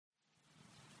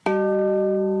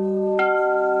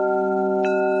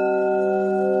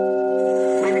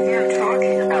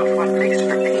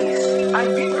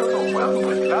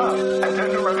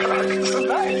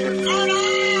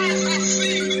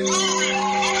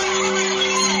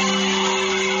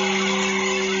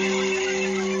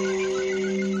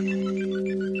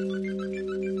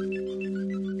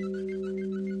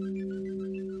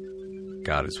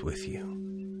God is with you.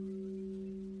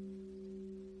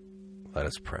 Let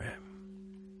us pray.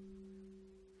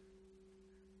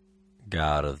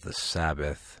 God of the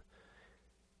Sabbath,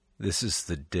 this is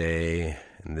the day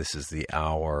and this is the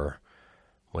hour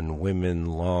when women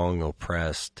long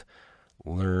oppressed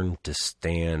learn to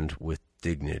stand with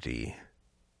dignity,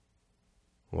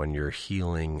 when your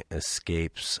healing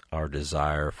escapes our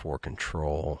desire for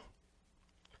control.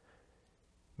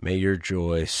 May your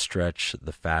joy stretch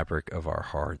the fabric of our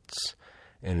hearts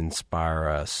and inspire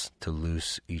us to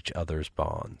loose each other's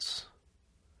bonds.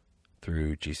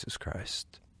 Through Jesus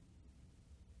Christ.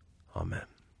 Amen.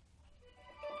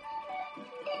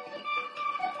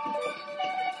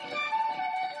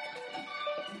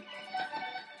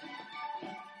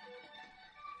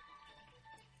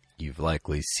 You've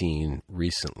likely seen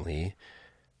recently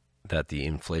that the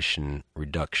Inflation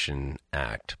Reduction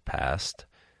Act passed.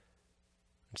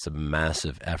 It's a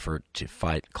massive effort to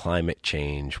fight climate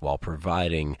change while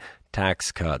providing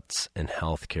tax cuts and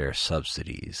health care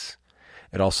subsidies.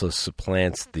 It also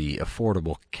supplants the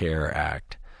Affordable Care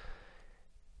Act.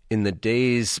 In the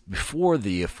days before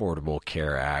the Affordable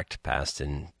Care Act passed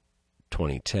in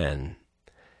 2010,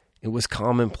 it was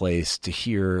commonplace to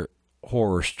hear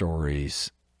horror stories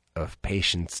of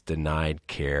patients denied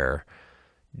care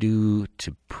due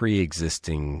to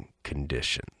pre-existing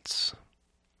conditions.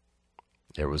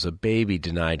 There was a baby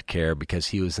denied care because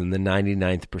he was in the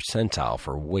 99th percentile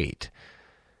for weight.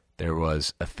 There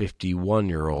was a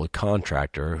 51-year-old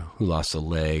contractor who lost a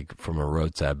leg from a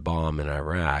roadside bomb in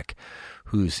Iraq,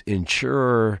 whose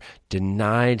insurer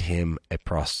denied him a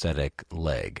prosthetic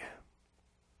leg.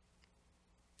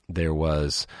 There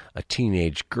was a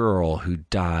teenage girl who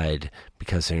died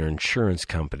because her insurance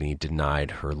company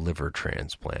denied her liver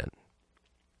transplant.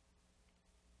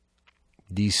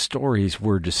 These stories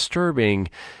were disturbing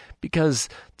because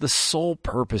the sole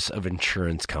purpose of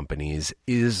insurance companies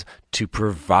is to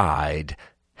provide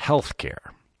health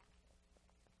care.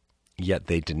 Yet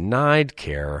they denied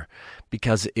care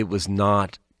because it was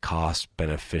not cost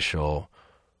beneficial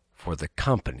for the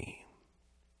company.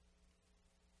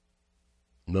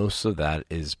 Most of that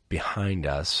is behind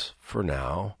us for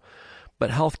now, but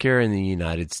healthcare in the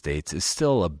United States is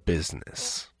still a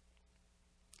business.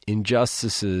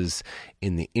 Injustices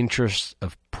in the interest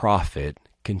of profit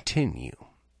continue.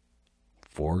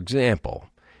 For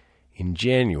example, in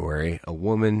January, a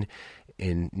woman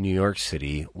in New York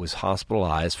City was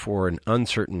hospitalized for an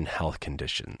uncertain health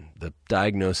condition. The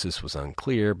diagnosis was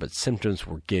unclear, but symptoms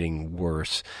were getting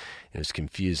worse. It was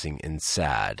confusing and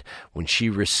sad. When she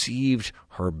received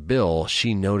her bill,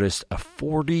 she noticed a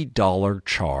 $40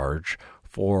 charge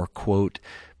for, quote,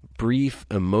 brief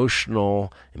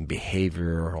emotional and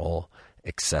behavioral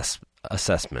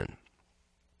assessment.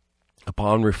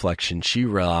 Upon reflection, she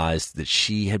realized that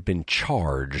she had been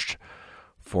charged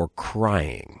for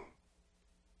crying.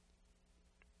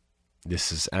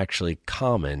 This is actually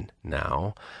common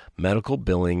now. Medical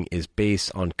billing is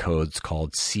based on codes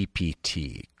called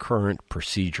CPT, current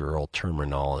procedural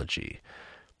terminology.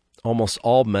 Almost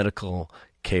all medical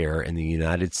care in the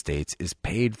United States is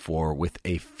paid for with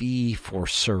a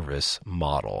fee-for-service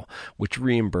model, which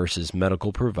reimburses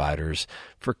medical providers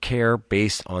for care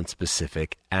based on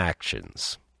specific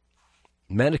actions.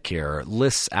 Medicare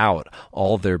lists out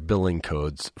all their billing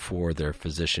codes for their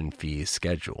physician fee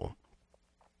schedule.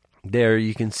 There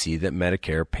you can see that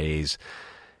Medicare pays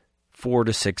 $4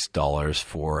 to $6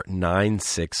 for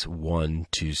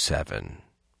 96127,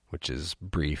 which is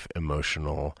brief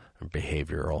emotional or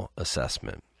behavioral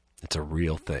assessment. It's a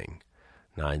real thing,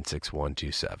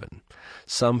 96127.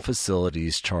 Some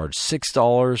facilities charge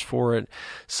 $6 for it,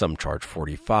 some charge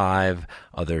 $45,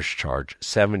 others charge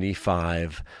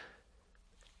 $75.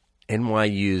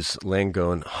 NYU's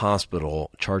Langone Hospital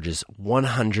charges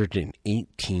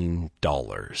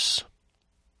 $118.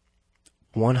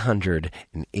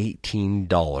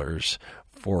 $118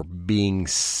 for being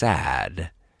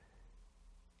sad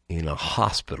in a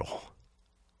hospital.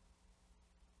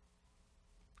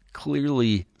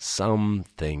 Clearly, some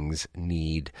things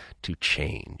need to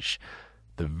change.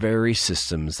 The very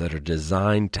systems that are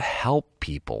designed to help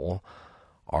people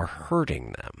are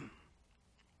hurting them.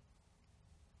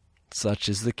 Such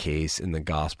is the case in the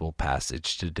gospel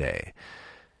passage today.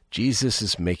 Jesus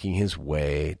is making his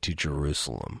way to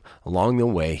Jerusalem. Along the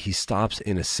way, he stops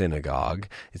in a synagogue.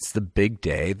 It's the big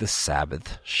day, the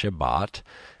Sabbath, Shabbat,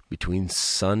 between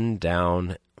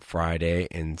sundown Friday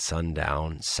and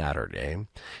sundown Saturday.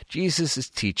 Jesus is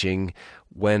teaching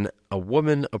when a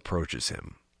woman approaches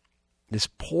him. This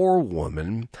poor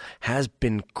woman has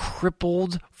been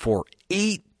crippled for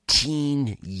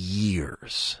 18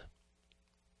 years.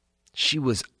 she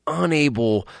was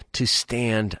unable to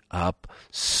stand up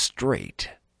straight.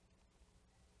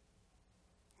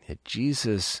 Yet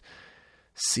Jesus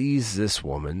sees this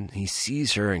woman, he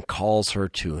sees her and calls her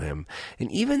to him,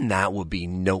 and even that would be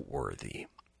noteworthy.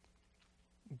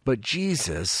 But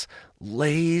Jesus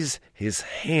lays his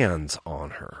hands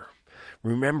on her.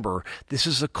 Remember, this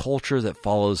is a culture that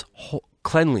follows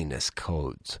cleanliness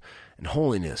codes and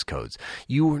holiness codes.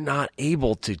 You were not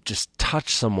able to just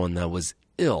touch someone that was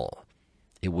ill.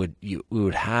 It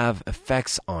would have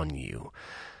effects on you.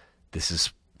 This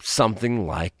is something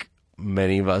like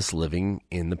many of us living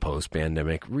in the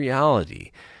post-pandemic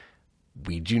reality.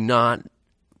 We do not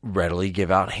readily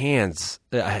give out hands,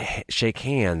 shake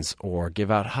hands, or give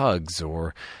out hugs,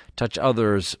 or touch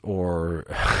others, or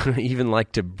even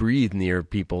like to breathe near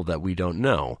people that we don't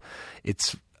know.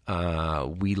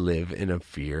 We live in a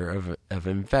fear of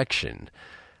infection.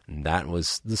 And that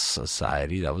was the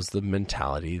society, that was the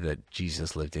mentality that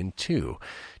Jesus lived in too.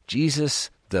 Jesus,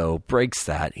 though, breaks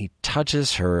that. He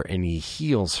touches her and he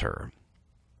heals her.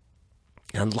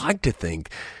 I'd like to think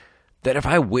that if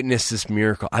I witness this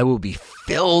miracle, I will be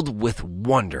filled with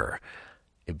wonder.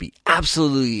 It'd be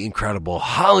absolutely incredible.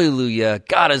 Hallelujah.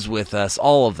 God is with us.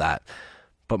 All of that.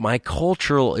 But my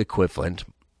cultural equivalent,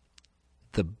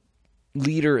 the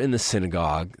leader in the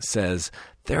synagogue, says,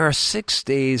 there are 6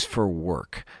 days for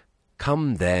work.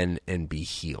 Come then and be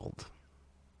healed.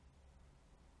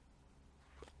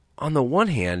 On the one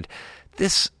hand,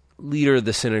 this leader of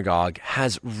the synagogue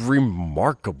has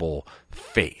remarkable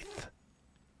faith.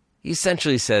 He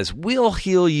essentially says, we'll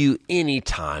heal you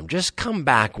anytime. Just come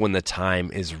back when the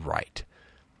time is right.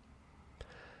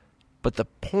 But the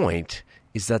point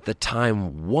is that the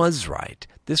time was right.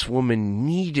 This woman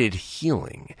needed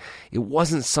healing. It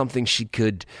wasn't something she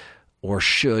could or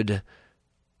should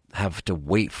have to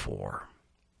wait for.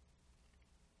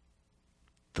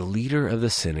 The leader of the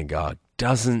synagogue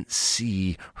doesn't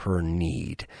see her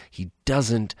need. He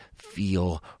doesn't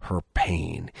feel her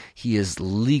pain. He is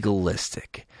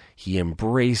legalistic. He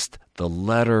embraced the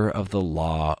letter of the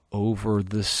law over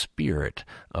the spirit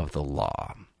of the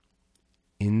law.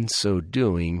 In so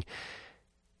doing,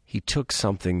 he took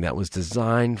something that was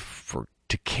designed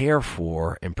to care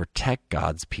for and protect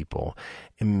God's people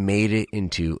and made it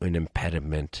into an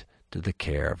impediment to the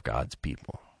care of God's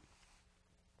people.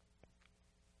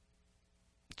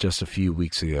 Just a few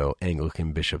weeks ago,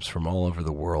 Anglican bishops from all over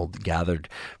the world gathered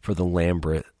for the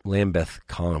Lambeth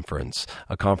Conference,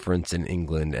 a conference in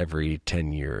England every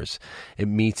 10 years. It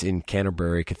meets in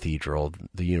Canterbury Cathedral,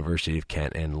 the University of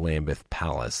Kent, and Lambeth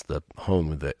Palace, the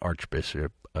home of the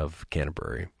Archbishop of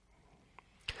Canterbury.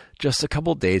 Just a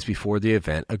couple days before the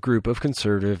event, a group of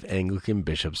conservative Anglican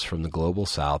bishops from the global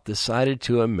south decided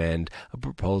to amend a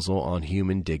proposal on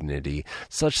human dignity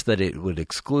such that it would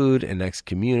exclude and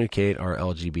excommunicate our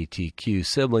LGBTQ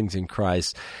siblings in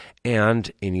Christ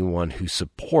and anyone who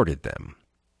supported them.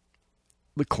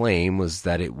 The claim was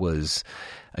that it was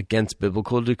against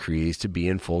biblical decrees to be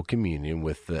in full communion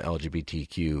with the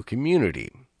LGBTQ community.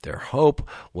 Their hope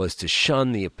was to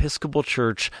shun the Episcopal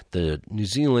Church, the New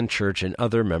Zealand Church, and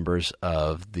other members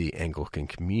of the Anglican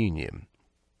Communion.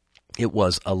 It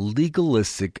was a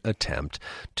legalistic attempt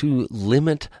to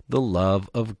limit the love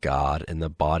of God in the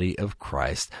body of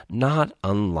Christ, not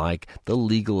unlike the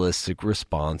legalistic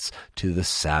response to the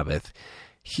Sabbath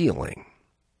healing.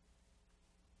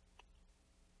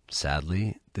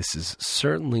 Sadly, this is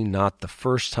certainly not the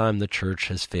first time the Church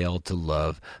has failed to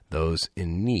love those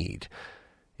in need.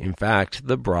 In fact,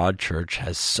 the broad church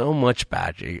has so much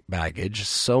baggage,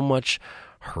 so much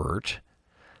hurt,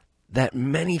 that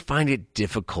many find it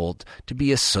difficult to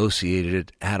be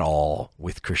associated at all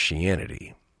with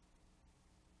Christianity.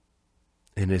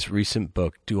 In his recent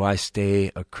book, Do I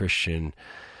Stay a Christian?,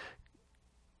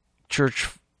 church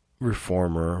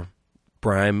reformer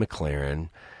Brian McLaren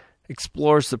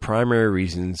explores the primary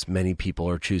reasons many people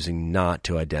are choosing not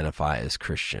to identify as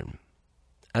Christian,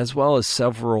 as well as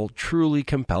several truly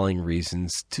compelling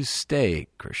reasons to stay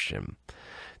Christian.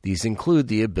 These include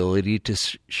the ability to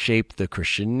shape the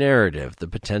Christian narrative, the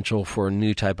potential for a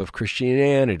new type of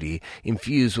Christianity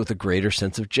infused with a greater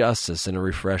sense of justice and a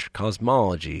refreshed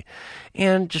cosmology,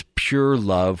 and just pure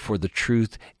love for the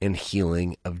truth and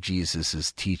healing of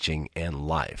Jesus' teaching and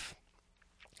life.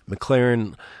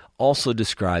 McLaren also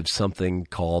describes something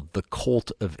called the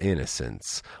cult of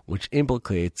innocence, which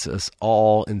implicates us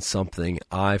all in something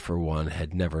I, for one,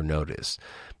 had never noticed.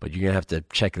 But you're going to have to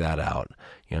check that out.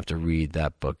 You have to read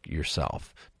that book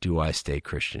yourself. Do I Stay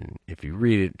Christian? If you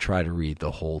read it, try to read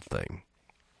the whole thing.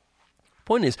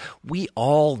 Point is, we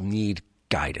all need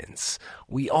guidance.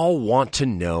 We all want to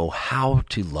know how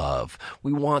to love.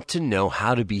 We want to know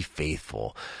how to be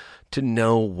faithful, to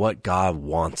know what God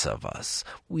wants of us.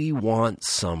 We want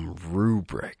some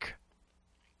rubric.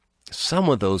 Some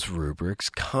of those rubrics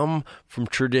come from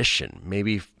tradition.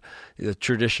 Maybe the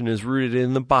tradition is rooted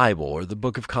in the Bible or the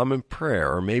Book of Common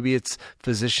Prayer, or maybe it's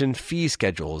physician fee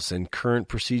schedules and current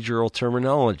procedural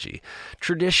terminology.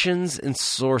 Traditions and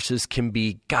sources can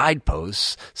be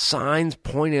guideposts, signs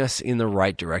pointing us in the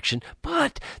right direction,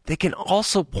 but they can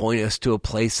also point us to a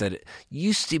place that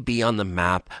used to be on the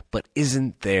map but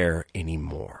isn't there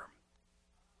anymore.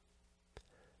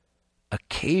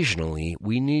 Occasionally,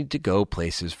 we need to go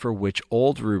places for which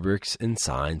old rubrics and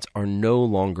signs are no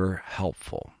longer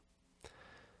helpful.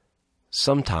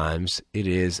 Sometimes it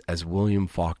is, as William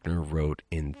Faulkner wrote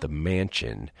in The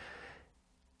Mansion,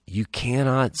 you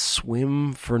cannot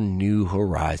swim for new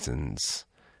horizons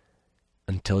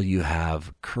until you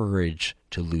have courage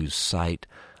to lose sight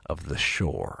of the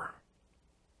shore.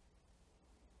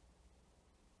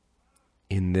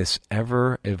 In this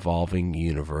ever-evolving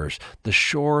universe, the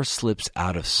shore slips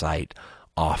out of sight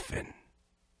often.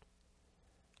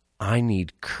 I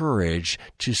need courage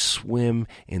to swim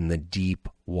in the deep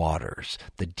waters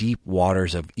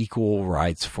of equal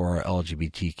rights for our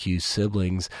LGBTQ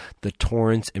siblings, the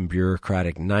torrents and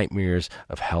bureaucratic nightmares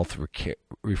of healthcare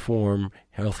reform,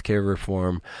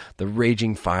 the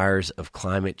raging fires of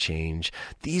climate change.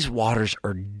 These waters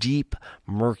are deep,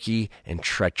 murky, and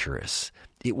treacherous.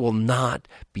 It will not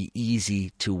be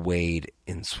easy to wade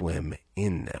and swim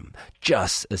in them,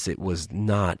 just as it was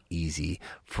not easy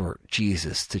for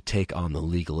Jesus to take on the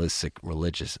legalistic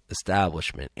religious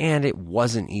establishment, and it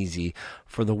wasn't easy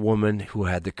for the woman who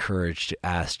had the courage to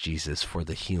ask Jesus for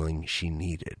the healing she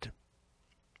needed.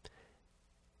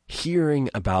 Hearing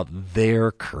about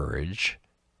their courage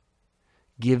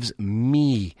gives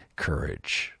me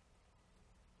courage.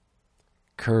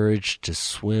 Courage to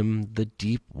swim the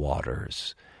deep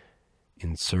waters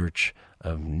in search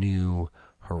of new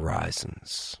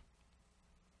horizons.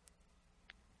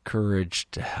 Courage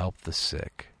to help the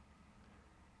sick.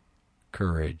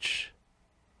 Courage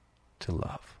to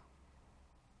love.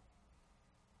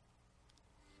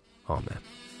 Amen.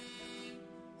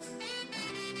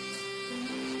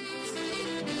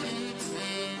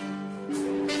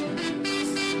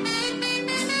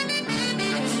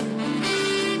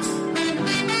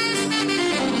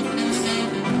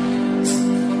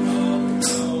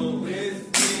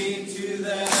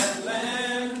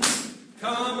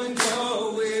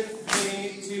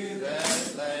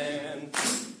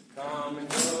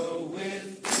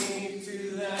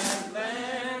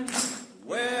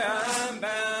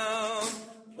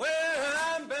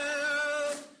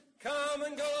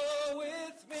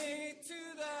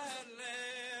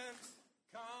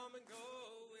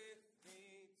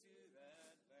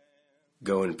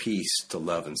 Go in peace to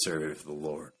love and serve the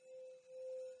Lord.